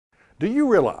Do you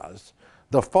realize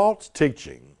the false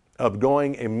teaching of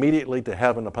going immediately to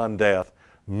heaven upon death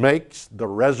makes the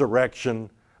resurrection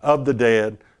of the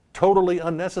dead totally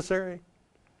unnecessary?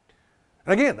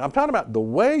 And again, I'm talking about the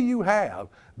way you have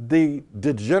the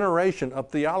degeneration of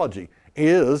theology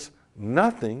is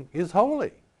nothing is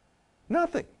holy.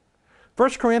 Nothing. 1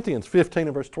 Corinthians 15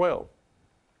 and verse 12.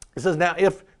 It says, now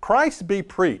if Christ be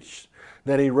preached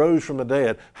that he rose from the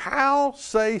dead, how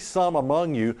say some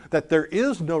among you that there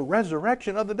is no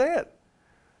resurrection of the dead?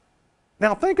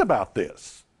 Now think about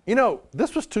this. You know,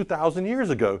 this was 2,000 years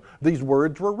ago. These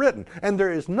words were written, and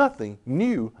there is nothing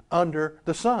new under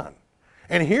the sun.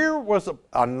 And here was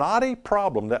a knotty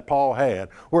problem that Paul had,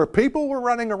 where people were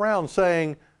running around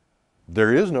saying,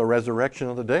 there is no resurrection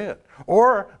of the dead.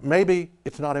 Or maybe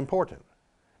it's not important.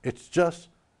 It's just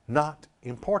not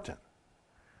important.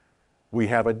 We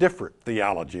have a different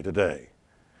theology today.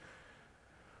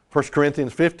 1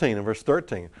 Corinthians 15 and verse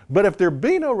 13. But if there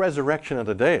be no resurrection of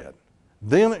the dead,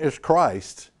 then is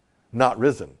Christ not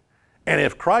risen. And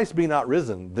if Christ be not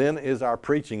risen, then is our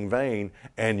preaching vain,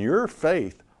 and your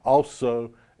faith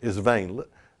also is vain.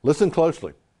 Listen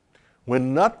closely.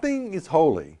 When nothing is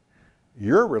holy,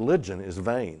 your religion is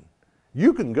vain.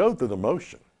 You can go through the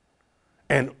motion.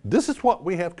 And this is what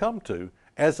we have come to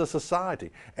as a society,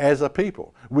 as a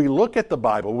people. We look at the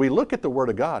Bible, we look at the Word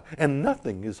of God, and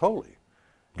nothing is holy.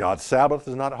 God's Sabbath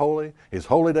is not holy. His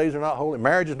holy days are not holy.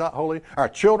 Marriage is not holy. Our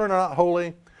children are not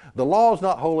holy. The law is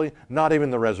not holy, not even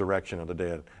the resurrection of the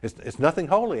dead. It's nothing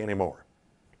holy anymore.